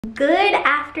Good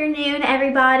afternoon,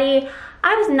 everybody.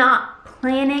 I was not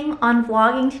planning on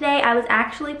vlogging today. I was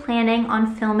actually planning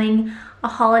on filming a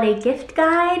holiday gift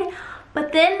guide,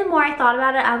 but then the more I thought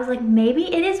about it, I was like,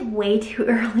 maybe it is way too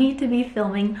early to be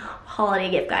filming a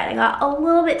holiday gift guide. I got a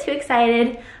little bit too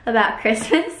excited about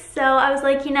Christmas, so I was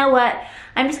like, you know what?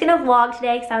 I'm just gonna vlog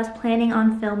today because I was planning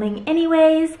on filming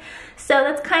anyways. So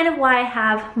that's kind of why I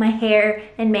have my hair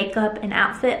and makeup and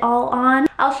outfit all on.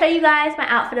 I'll show you guys my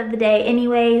outfit of the day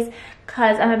anyways,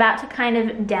 because I'm about to kind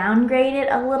of downgrade it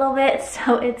a little bit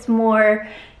so it's more,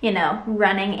 you know,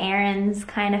 running errands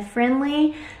kind of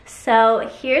friendly. So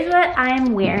here's what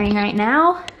I'm wearing right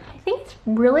now. I think it's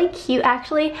really cute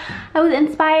actually. I was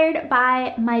inspired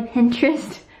by my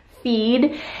Pinterest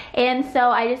feed, and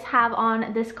so I just have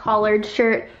on this collared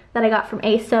shirt that I got from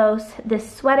ASOS,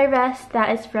 this sweater vest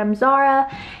that is from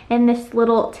Zara, and this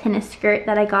little tennis skirt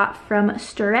that I got from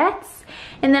Sturetz.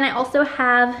 And then I also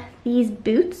have these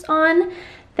boots on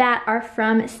that are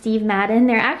from Steve Madden.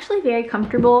 They're actually very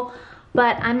comfortable,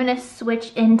 but I'm gonna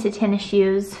switch into tennis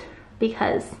shoes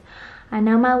because I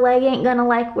know my leg ain't gonna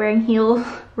like wearing heels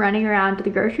running around to the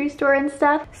grocery store and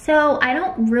stuff. So I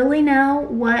don't really know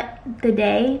what the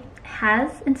day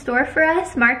has in store for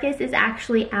us. Marcus is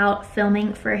actually out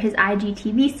filming for his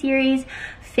IGTV series,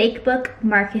 Fake Book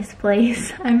Marcus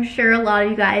Plays. I'm sure a lot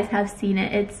of you guys have seen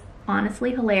it. It's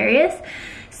honestly hilarious.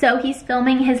 So he's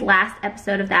filming his last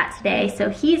episode of that today. So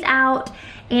he's out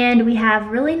and we have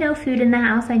really no food in the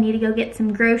house. I need to go get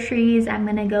some groceries. I'm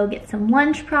gonna go get some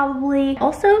lunch probably.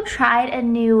 Also tried a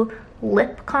new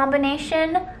lip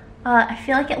combination. I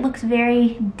feel like it looks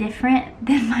very different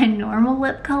than my normal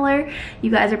lip color. You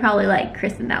guys are probably like,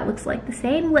 Kristen, that looks like the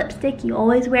same lipstick you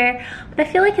always wear. But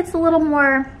I feel like it's a little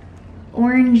more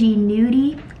orangey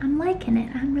nudie. I'm liking it.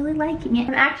 I'm really liking it.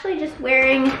 I'm actually just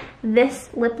wearing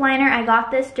this lip liner. I got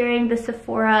this during the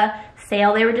Sephora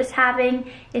sale they were just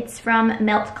having. It's from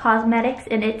Melt Cosmetics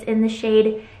and it's in the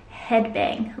shade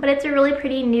Headbang. But it's a really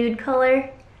pretty nude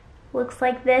color. Looks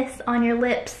like this on your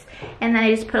lips, and then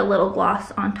I just put a little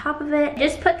gloss on top of it.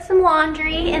 Just put some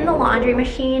laundry in the laundry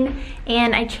machine,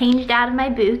 and I changed out of my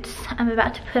boots. I'm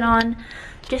about to put on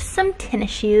just some tennis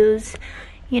shoes.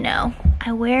 You know,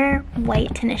 I wear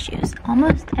white tennis shoes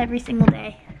almost every single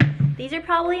day. These are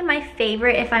probably my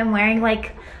favorite if I'm wearing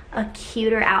like a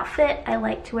cuter outfit. I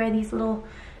like to wear these little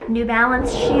New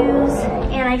Balance shoes,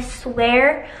 and I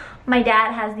swear my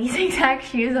dad has these exact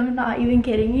shoes. I'm not even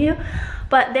kidding you.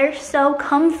 But they're so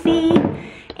comfy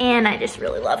and I just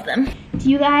really love them. Do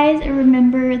you guys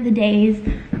remember the days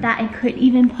that I couldn't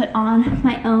even put on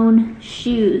my own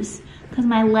shoes because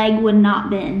my leg would not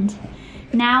bend?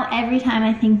 Now every time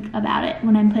I think about it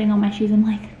when I'm putting on my shoes, I'm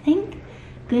like, thank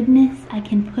goodness I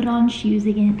can put on shoes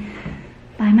again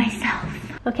by myself.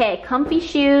 Okay, comfy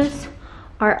shoes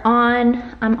are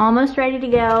on. I'm almost ready to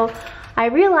go. I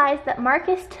realized that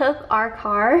Marcus took our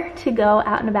car to go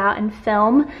out and about and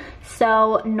film.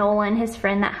 So Nolan, his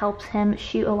friend that helps him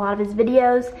shoot a lot of his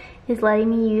videos, is letting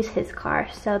me use his car.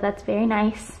 So that's very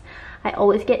nice. I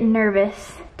always get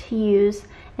nervous to use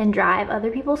and drive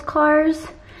other people's cars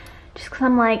just because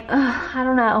I'm like, ugh, I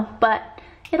don't know, but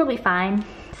it'll be fine.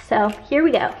 So here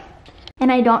we go.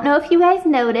 And I don't know if you guys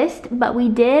noticed, but we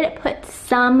did put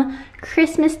some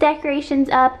Christmas decorations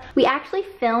up. We actually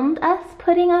filmed us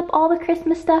putting up all the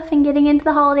Christmas stuff and getting into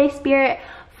the holiday spirit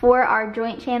for our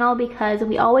joint channel because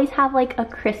we always have like a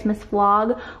Christmas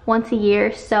vlog once a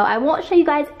year. So I won't show you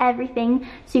guys everything,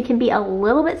 so you can be a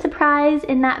little bit surprised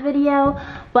in that video,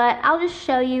 but I'll just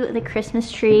show you the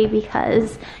Christmas tree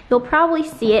because you'll probably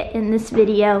see it in this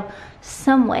video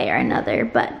some way or another.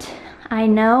 But I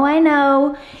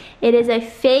know, it is a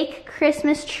fake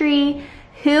Christmas tree.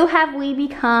 Who have we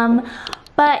become?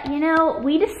 But you know,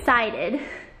 we decided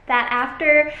that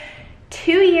after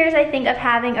 2 years, I think, of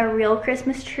having a real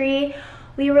Christmas tree,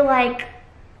 we were like,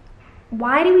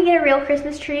 why do we get a real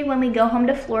Christmas tree when we go home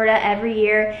to Florida every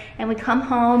year and we come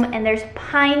home and there's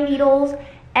pine needles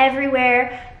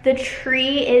everywhere? The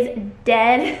tree is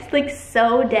dead. It's like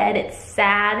so dead, it's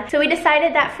sad. So we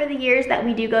decided that for the years that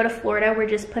we do go to Florida, we're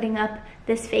just putting up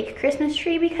this fake Christmas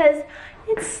tree because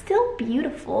it's still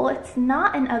beautiful. It's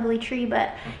not an ugly tree,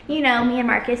 but you know, me and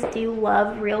Marcus do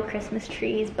love real Christmas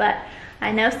trees, but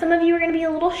I know some of you are gonna be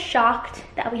a little shocked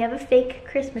that we have a fake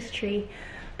Christmas tree,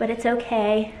 but it's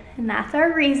okay, and that's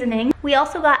our reasoning. We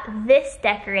also got this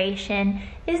decoration.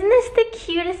 Isn't this the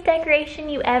cutest decoration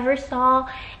you ever saw?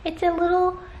 It's a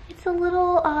little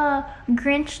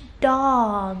Grinch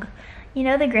dog. You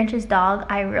know the Grinch's dog?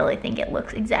 I really think it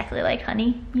looks exactly like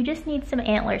Honey. You just need some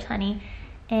antlers, Honey,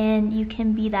 and you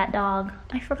can be that dog.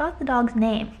 I forgot the dog's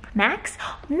name. Max?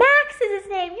 Max is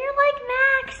his name. You're like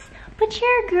Max. But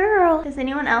you're a girl. Does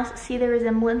anyone else see the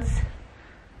resemblance?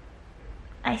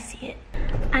 I see it.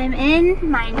 I'm in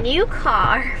my new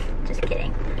car. Just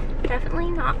kidding. Definitely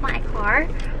not my car,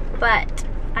 but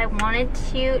I wanted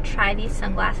to try these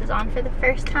sunglasses on for the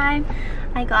first time.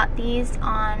 I got these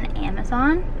on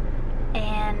Amazon,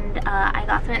 and I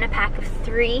got them in a pack of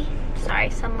 3. Sorry,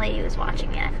 some lady was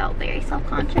watching me. I felt very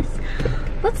self-conscious.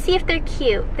 Let's see if they're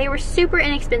cute. They were super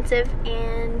inexpensive,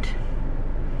 and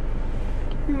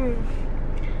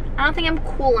I don't think I'm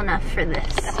cool enough for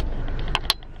this.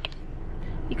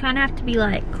 You kind of have to be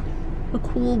like a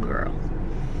cool girl.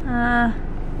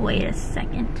 Wait a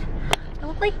second. I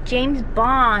look like James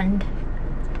Bond.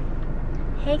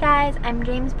 Hey guys, I'm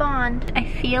James Bond. I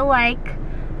feel like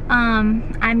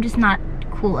I'm just not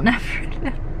cool enough for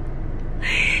them.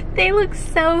 They look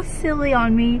so silly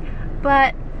on me,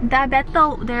 but I bet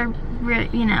they're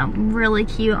you know, really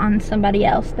cute on somebody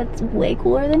else that's way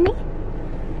cooler than me.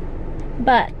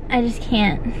 But I just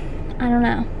can't. I don't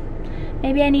know.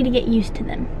 Maybe I need to get used to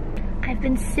them. I've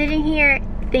been sitting here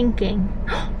thinking,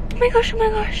 oh my gosh,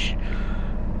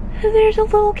 there's a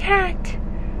little cat.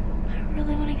 I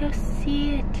really want to go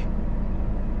see it.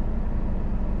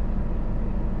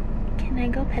 Can I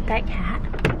go pet that cat?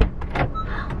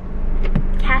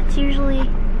 Cats usually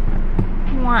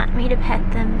want me to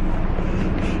pet them.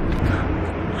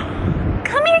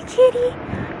 Come here, kitty.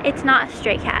 It's not a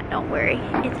stray cat, don't worry.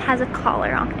 It has a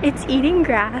collar on. It's eating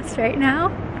grass right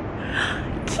now.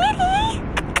 Kitty!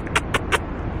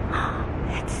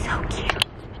 It's so cute.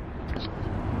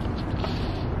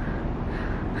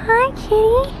 Hi,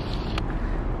 kitty.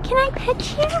 Can I pet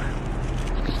you?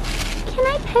 Can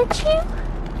I pet you?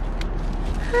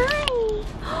 Hi.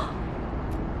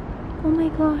 Oh my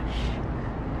gosh.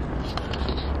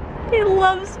 It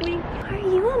loves me. Are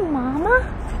you a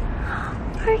mama?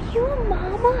 Are you a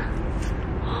mama?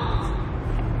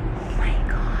 Oh my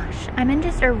gosh. I'm in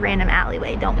just a random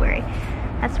alleyway, don't worry.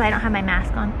 That's why I don't have my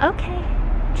mask on. Okay,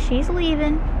 she's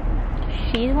leaving.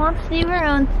 She wants to do her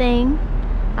own thing.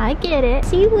 I get it.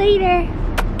 See you later.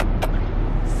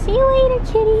 See you later,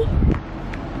 kitty.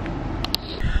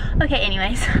 Okay,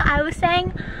 anyways, I was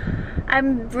saying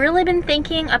I've really been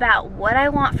thinking about what I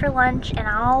want for lunch, and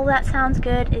all that sounds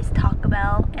good is Taco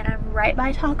Bell, and I'm right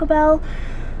by Taco Bell.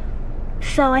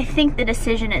 So I think the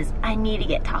decision is I need to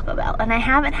get Taco Bell, and I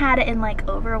haven't had it in like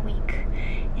over a week.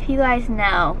 If you guys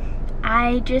know,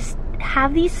 I just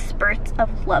have these spurts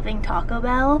of loving Taco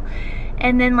Bell,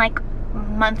 and then like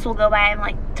months will go by and I'm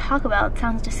like, Taco Bell, it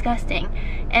sounds disgusting,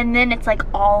 and then it's like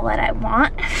all that I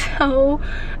want. So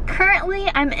currently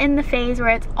I'm in the phase where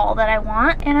it's all that I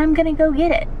want, and I'm gonna go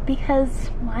get it because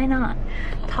why not?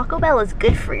 Taco Bell is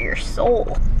good for your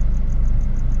soul.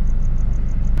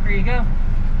 Here you go.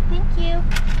 Thank you.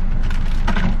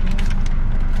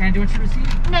 Can I do what you receive?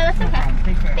 No, that's okay. Problem.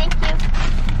 Take care. Thank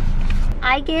you.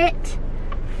 I get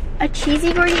a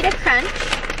cheesy gordita crunch.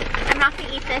 I'm not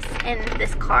gonna eat this in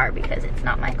this car because it's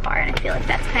not my car, and I feel like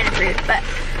that's kind of rude, but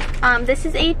this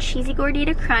is a cheesy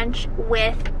gordita crunch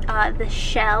with the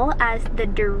shell as the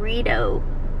Dorito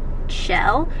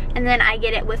shell, and then I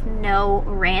get it with no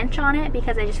ranch on it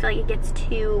because I just feel like it gets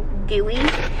too gooey.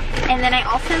 And then I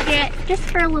also get, just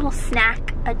for a little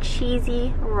snack, a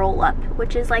cheesy roll-up,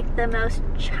 which is like the most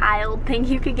child thing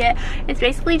you could get. It's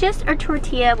basically just a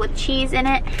tortilla with cheese in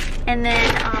it, and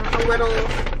then a little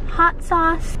hot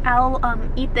sauce. I'll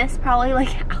eat this probably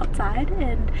like outside,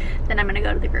 and then I'm gonna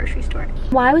go to the grocery store.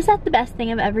 Why was that the best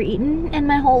thing I've ever eaten in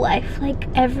my whole life? Like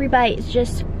every bite is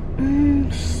just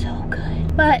so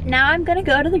good. But now I'm gonna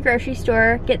go to the grocery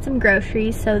store, get some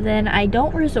groceries, so then I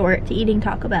don't resort to eating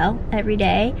Taco Bell every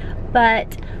day.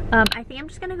 But I think I'm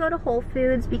just gonna go to Whole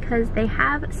Foods because they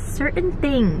have certain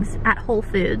things at Whole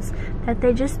Foods that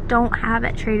they just don't have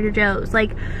at Trader Joe's.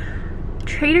 Like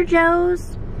Trader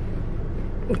Joe's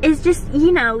is just,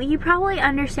 you know, you probably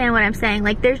understand what I'm saying.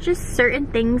 Like there's just certain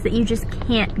things that you just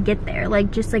can't get there.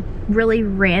 Like just like really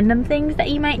random things that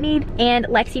you might need. And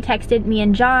Lexi texted me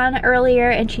and John earlier,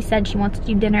 and she said she wants to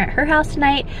do dinner at her house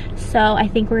tonight. So I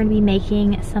think we're gonna be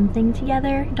making something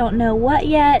together. Don't know what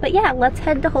yet, but yeah, let's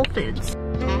head to Whole Foods.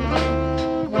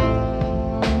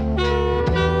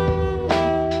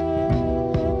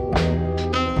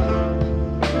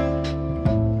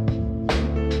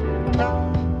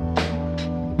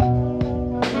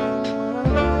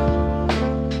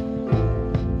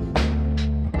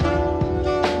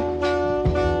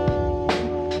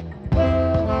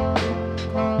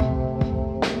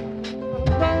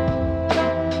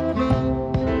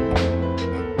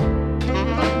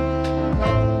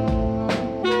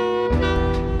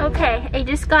 Okay, I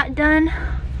just got done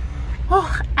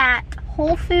at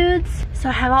Whole Foods. So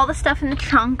I have all the stuff in the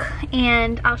trunk,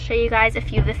 and I'll show you guys a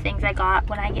few of the things I got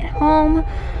when I get home.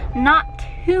 Not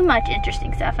too much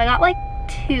interesting stuff. I got like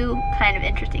 2 kind of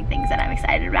interesting things that I'm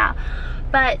excited about.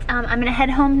 But I'm gonna head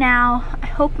home now. I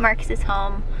hope Marcus is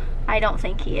home. I don't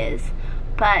think he is.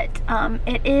 But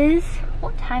it is,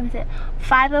 what time is it?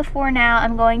 5:04 now.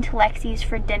 I'm going to Lexi's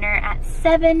for dinner at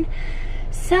 7.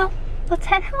 So let's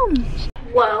head home.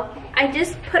 Whoa, I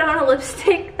just put on a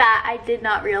lipstick that I did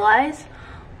not realize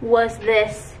was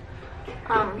this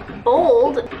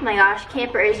bold. Oh my gosh,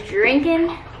 Camper is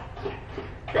drinking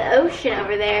the ocean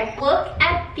over there. Look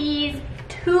at these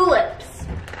tulips.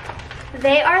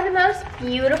 They are the most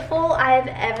beautiful I have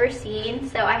ever seen,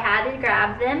 so I had to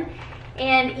grab them.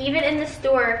 And even in the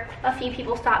store, a few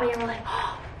people stopped me and were like,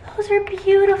 oh, those are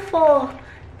beautiful.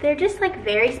 They're just like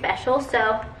very special.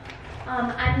 So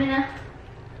I'm gonna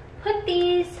put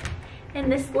these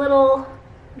in this little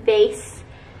vase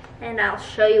and I'll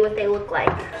show you what they look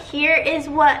like. Here is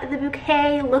what the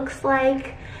bouquet looks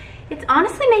like. It's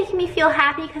honestly making me feel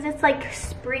happy because it's like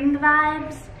spring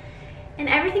vibes. And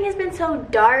everything has been so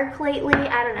dark lately.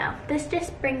 I don't know. This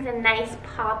just brings a nice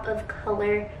pop of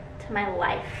color to my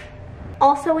life.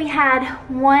 Also, we had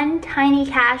one tiny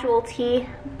casualty,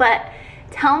 but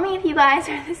tell me if you guys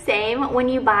are the same. When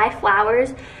you buy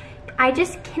flowers, I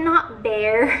just cannot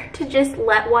bear to just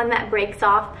let one that breaks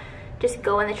off just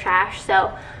go in the trash.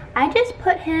 So I just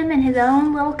put him in his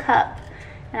own little cup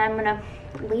and I'm gonna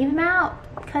leave him out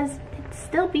because it's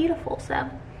still beautiful. So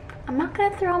I'm not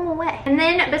gonna throw them away. And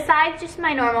then besides just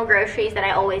my normal groceries that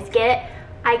I always get,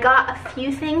 I got a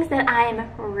few things that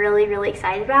I'm really, really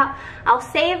excited about. I'll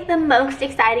save the most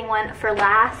exciting one for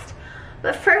last.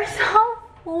 But first off,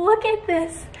 look at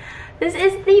this. This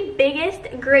is the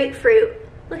biggest grapefruit.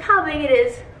 Look how big it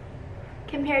is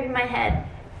compared to my head.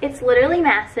 It's literally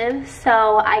massive,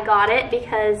 so I got it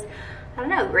because, I don't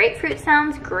know, grapefruit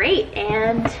sounds great,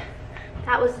 and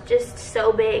that was just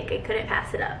so big, I couldn't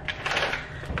pass it up.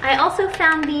 I also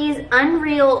found these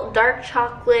Unreal dark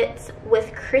chocolates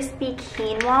with crispy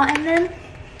quinoa in them.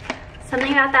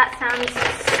 Something about that sounds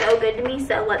so good to me,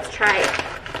 so let's try it.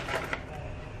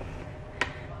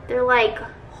 They're like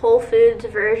Whole Foods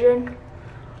version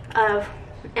of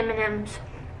M&M's.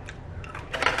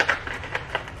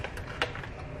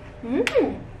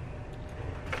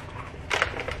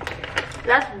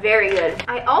 That's very good.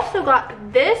 I also got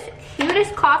this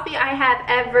cutest coffee I have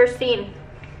ever seen.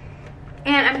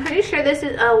 And I'm pretty sure this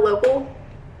is a local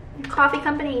coffee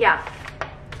company, yeah.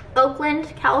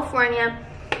 Oakland, California.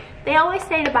 They always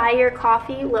say to buy your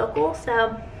coffee local,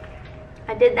 so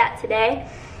I did that today.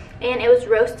 And it was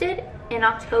roasted in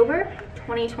October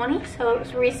 2020, so it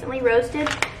was recently roasted.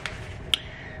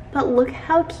 But look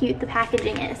how cute the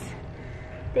packaging is.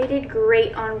 They did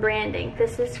great on branding.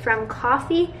 This is from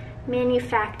Coffee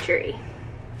Manufactory.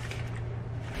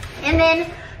 And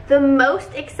then the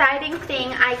most exciting thing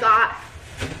I got,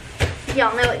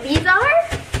 y'all know what these are?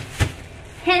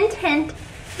 Hint, hint,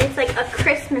 it's like a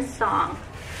Christmas song.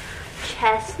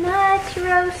 Chestnuts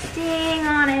roasting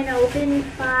on an open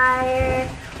fire.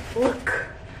 Look,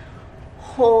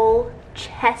 whole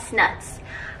chestnuts.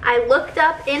 I looked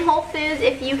up in Whole Foods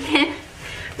if you can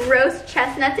roast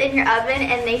chestnuts in your oven,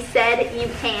 and they said you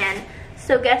can.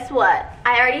 So guess what?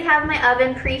 I already have my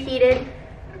oven preheated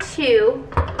to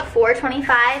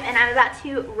 425, and I'm about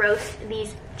to roast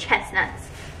these chestnuts.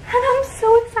 And I'm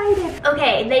so excited.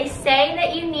 Okay, they say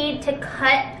that you need to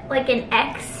cut like an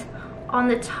X on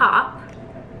the top.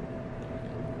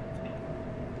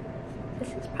 This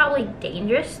is probably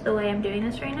dangerous the way I'm doing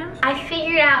this right now. I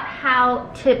figured out how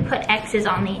to put X's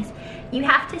on these. You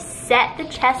have to set the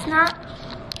chestnut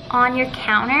on your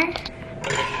counter,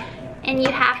 and you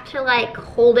have to like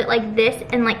hold it like this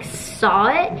and like saw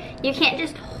it. You can't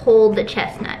just hold the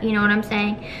chestnut, you know what I'm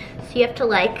saying? So you have to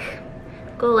like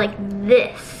go like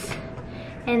this,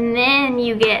 and then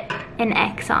you get an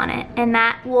X on it, and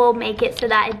that will make it so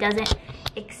that it doesn't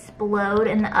explode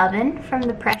in the oven from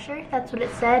the pressure. That's what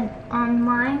it said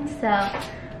online, so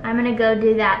I'm gonna go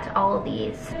do that to all of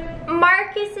these.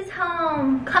 Marcus is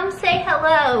home. Come say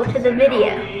hello to the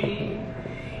video.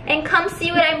 And come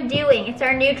see what I'm doing. It's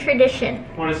our new tradition.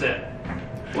 What is it?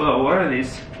 Whoa, what are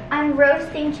these? I'm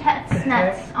roasting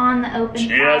chestnuts on the open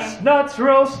fire. Chestnuts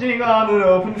roasting on an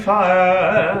open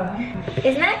fire.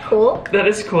 Isn't that cool? That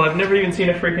is cool. I've never even seen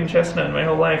a freaking chestnut in my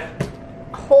whole life.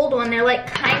 Hold one. They're like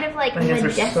kind of like My hands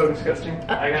majestic. are so disgusting.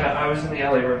 I was in the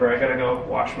LA River. I gotta go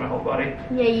wash my whole body.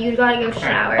 Yeah, you gotta go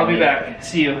shower. Right, I'll be back.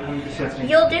 See you. I'm disgusting.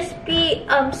 You'll just be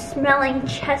smelling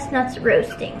chestnuts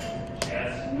roasting.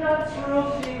 Chestnuts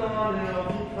roasting on an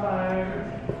open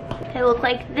fire. They look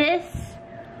like this.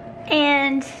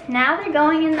 And now they're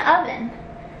going in the oven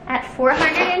at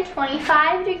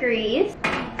 425 degrees.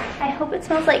 I hope it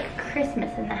smells like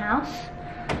Christmas in the house.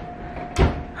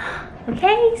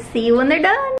 Okay, see you when they're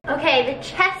done. Okay, the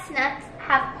chestnuts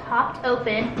have popped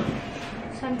open,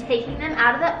 so I'm taking them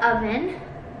out of the oven.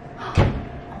 Oh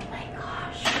my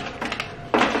gosh,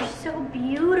 they're so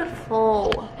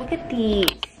beautiful. Look at these.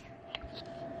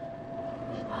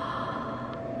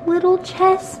 Little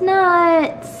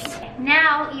chestnuts.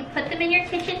 Now you put them in your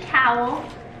kitchen towel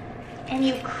and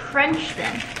you crunch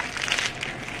them.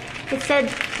 It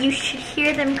said you should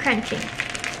hear them crunching.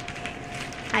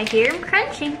 I hear them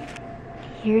crunching.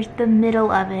 Here's the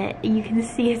middle of it. You can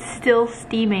see it's still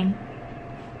steaming.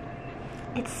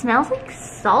 It smells like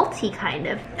salty, kind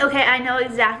of. Okay, I know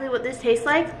exactly what this tastes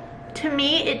like. To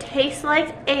me, it tastes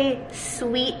like a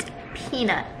sweet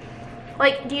peanut.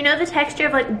 Like, do you know the texture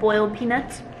of like boiled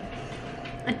peanuts?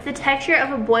 It's the texture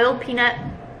of a boiled peanut,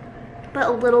 but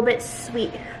a little bit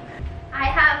sweet. I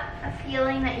have a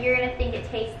feeling that you're gonna think it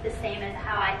tastes the same as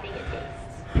how I think it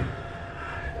tastes.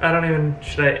 I don't even,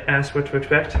 should I ask what to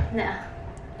expect? No.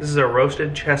 This is a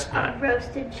roasted chestnut. A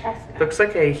roasted chestnut. Looks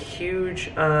like a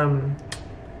huge walnut.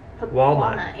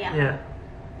 Yeah.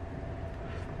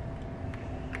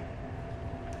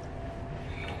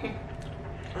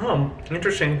 Oh,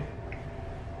 interesting.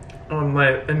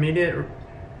 My immediate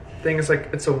thing is like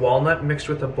it's a walnut mixed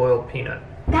with a boiled peanut.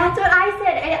 That's what I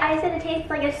said. I said it tastes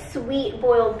like a sweet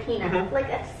boiled peanut. Mm-hmm. Like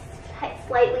a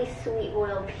slightly sweet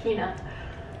boiled peanut.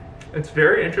 It's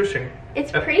very interesting.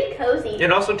 It's pretty cozy.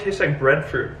 It also tastes like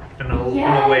breadfruit in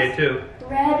a way too.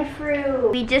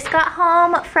 Breadfruit. We just got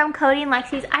home from Cody and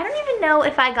Lexi's. I don't even know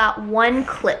if I got one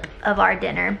clip of our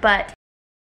dinner, but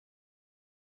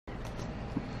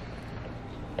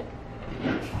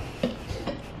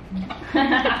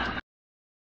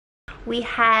we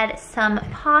had some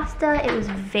pasta. It was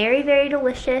very, very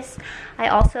delicious. I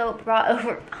also brought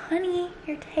over, honey,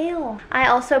 your tail. I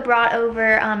also brought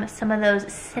over some of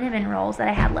those cinnamon rolls that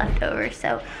I had left over.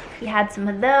 So we had some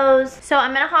of those. So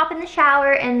I'm gonna hop in the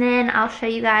shower and then I'll show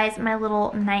you guys my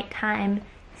little nighttime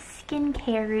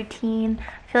skincare routine.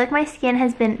 I feel like my skin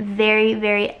has been very,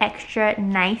 very extra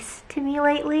nice to me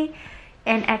lately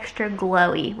and extra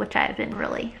glowy, which I've been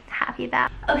really happy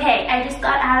about. Okay, I just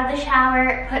got out of the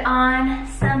shower, put on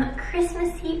some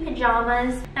Christmassy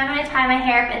pajamas. I'm gonna tie my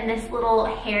hair up in this little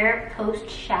hair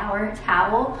post-shower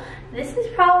towel. This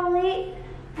is probably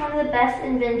one of the best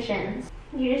inventions.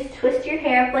 You just twist your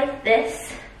hair up like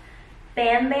this.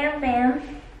 Bam, bam, bam.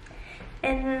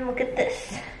 And then look at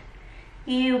this.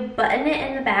 You button it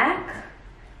in the back.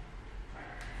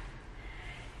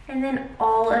 And then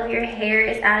all of your hair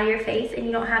is out of your face and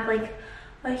you don't have like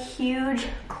a huge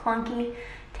clunky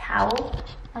towel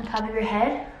on top of your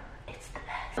head. It's the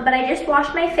best. But I just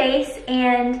washed my face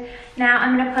and now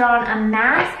I'm gonna put on a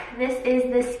mask. This is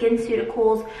the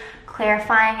Skinceuticals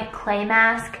Clarifying Clay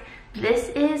Mask. This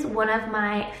is one of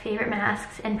my favorite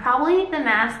masks and probably the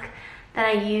mask that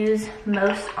I use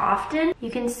most often.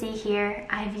 You can see here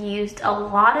I've used a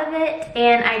lot of it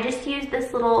and I just used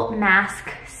this little mask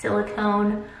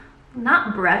silicone,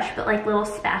 not brush, but like little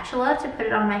spatula to put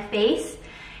it on my face.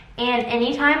 And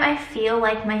anytime I feel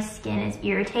like my skin is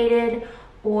irritated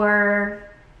or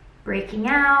breaking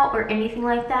out or anything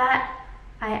like that,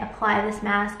 I apply this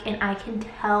mask and I can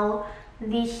tell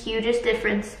the hugest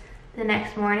difference the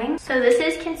next morning. So this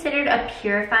is considered a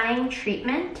purifying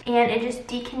treatment and it just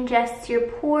decongests your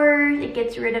pores. It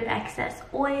gets rid of excess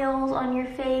oils on your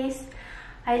face.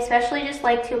 I especially just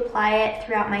like to apply it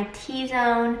throughout my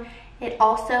T-zone. It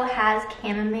also has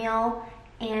chamomile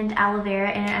and aloe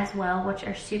vera in it as well, which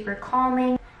are super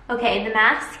calming. Okay, the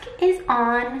mask is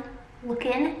on,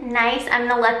 looking nice. I'm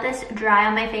gonna let this dry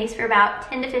on my face for about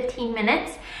 10 to 15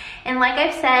 minutes. And like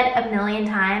I've said a million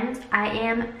times, I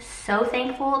am so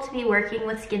thankful to be working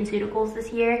with Skinceuticals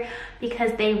this year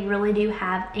because they really do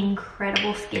have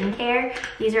incredible skincare.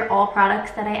 These are all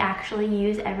products that I actually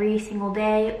use every single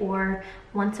day or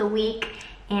once a week.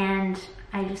 And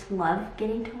I just love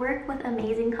getting to work with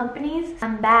amazing companies.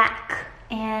 I'm back,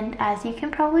 and as you can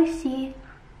probably see,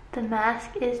 the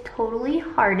mask is totally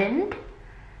hardened.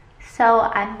 So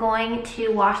I'm going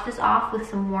to wash this off with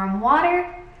some warm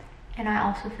water. And I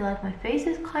also feel like my face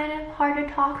is kind of hard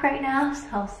to talk right now, so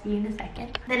I'll see you in a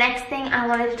second. The next thing I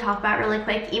wanted to talk about really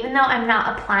quick, even though I'm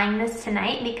not applying this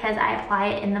tonight because I apply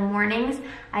it in the mornings,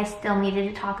 I still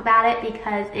needed to talk about it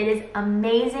because it is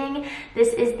amazing.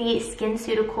 This is the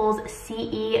Skinceuticals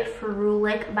CE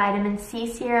Ferulic Vitamin C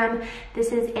Serum.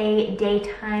 This is a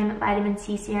daytime vitamin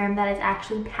C serum that is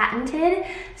actually patented.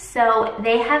 So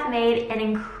they have made an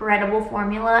incredible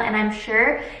formula, and I'm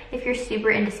sure if you're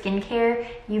super into skincare,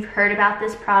 you've heard heard about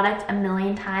this product a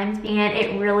million times and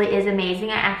it really is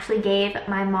amazing. I actually gave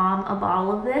my mom a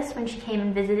bottle of this when she came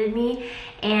and visited me,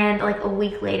 and like a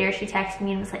week later she texted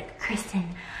me and was like, Kristen,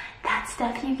 that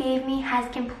stuff you gave me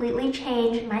has completely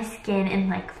changed my skin in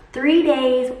like 3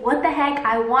 days. What the heck?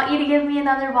 I want you to give me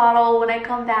another bottle when I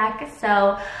come back.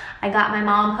 So I got my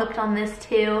mom hooked on this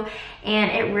too,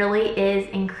 and it really is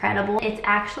incredible. It's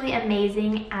actually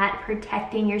amazing at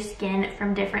protecting your skin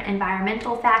from different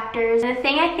environmental factors. And the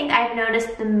thing I think I've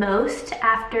noticed the most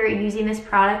after using this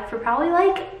product for probably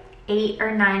like 8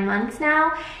 or 9 months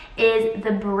now is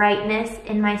the brightness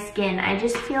in my skin. I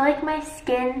just feel like my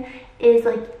skin is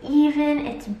like even,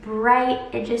 it's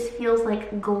bright, it just feels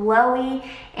like glowy,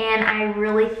 and I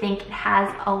really think it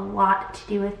has a lot to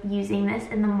do with using this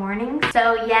in the morning.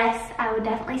 So yes, I would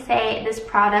definitely say this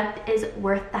product is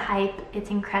worth the hype. It's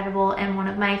incredible and one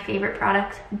of my favorite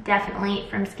products, definitely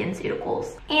from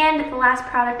Skinceuticals. And the last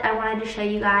product I wanted to show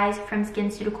you guys from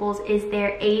Skinceuticals is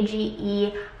their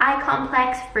AGE Eye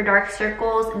Complex for dark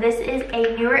circles. This is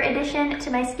a newer addition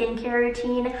to my skincare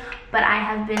routine, but I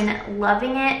have been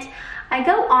loving it. I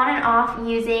go on and off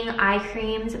using eye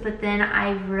creams, but then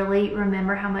I really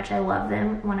remember how much I love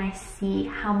them when I see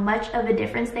how much of a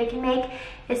difference they can make,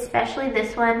 especially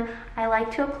this one. I like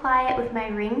to apply it with my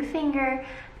ring finger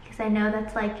because I know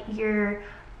that's like your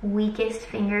weakest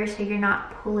finger, so you're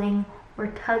not pulling or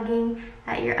tugging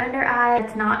at your under eye.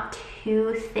 It's not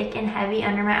too thick and heavy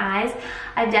under my eyes.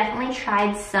 I've definitely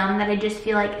tried some that I just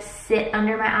feel like sit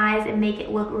under my eyes and make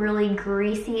it look really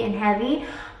greasy and heavy.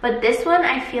 But this one,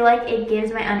 I feel like it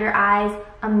gives my under eyes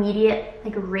immediate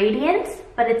like radiance,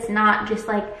 but it's not just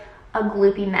like a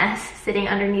gloopy mess sitting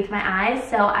underneath my eyes.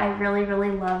 So I really, really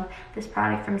love this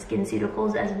product from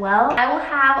Skinceuticals as well. I will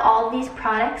have all of these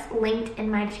products linked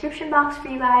in my description box for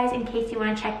you guys in case you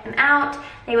want to check them out.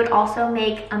 They would also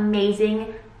make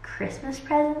amazing Christmas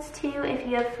presents too if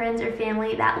you have friends or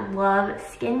family that love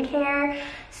skincare.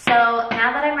 So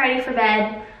now that I'm ready for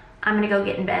bed, I'm gonna go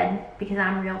get in bed because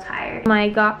I'm real tired. Oh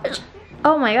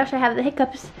my gosh, I have the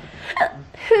hiccups.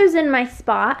 Who's in my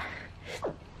spot?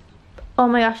 Oh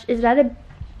my gosh, is that a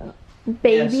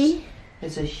baby? Yes.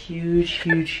 It's a huge,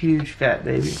 huge, huge fat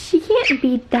baby. She can't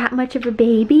be that much of a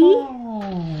baby.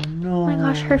 Oh no. Oh my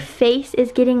gosh, her face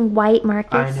is getting white,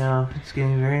 Marcus. I know, it's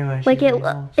getting very much. Like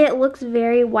it looks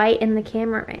very white in the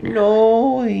camera right now.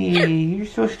 No, you're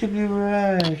supposed to be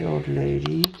right, old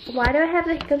lady. Why do I have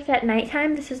the hiccups at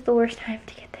nighttime? This is the worst time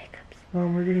to get the hiccups.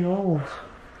 Mom, we're getting old.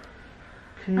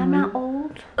 I'm not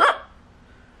old.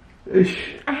 Ish.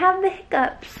 I have the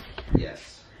hiccups.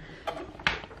 Yes.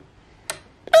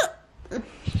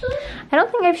 I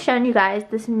don't think I've shown you guys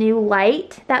this new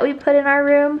light that we put in our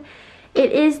room.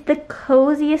 It is the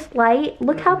coziest light.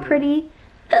 Look how pretty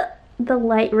the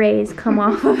light rays come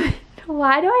off of it.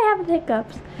 Why do I have the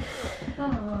hiccups?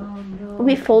 Oh no.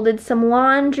 We folded some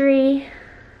laundry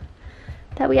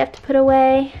that we have to put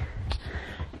away.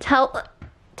 Tell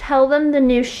them the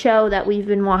new show that we've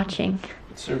been watching.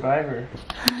 Survivor.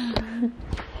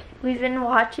 We've been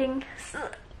watching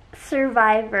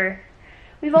Survivor.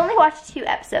 We've only watched 2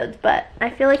 episodes, but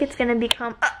I feel like it's gonna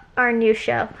become our new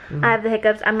show. I have the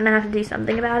hiccups. I'm gonna have to do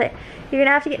something about it. You're gonna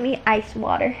have to get me ice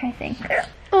water, I think.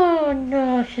 Oh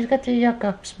no, she's got the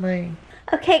yuckups, man.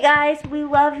 Okay guys, we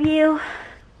love you.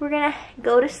 We're gonna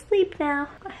go to sleep now.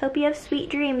 I hope you have sweet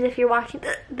dreams if you're watching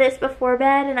this before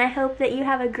bed, and I hope that you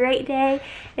have a great day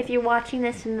if you're watching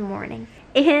this in the morning.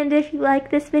 And if you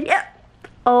like this video,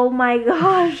 oh my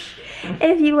gosh,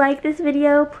 if you like this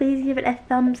video, please give it a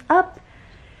thumbs up.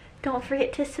 Don't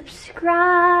forget to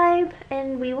subscribe,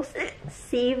 and we will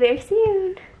see you very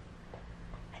soon.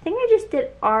 I think I just did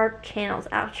our channel's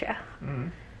outro.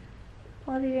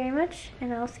 Love you very much,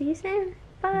 and I'll see you soon.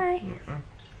 Bye.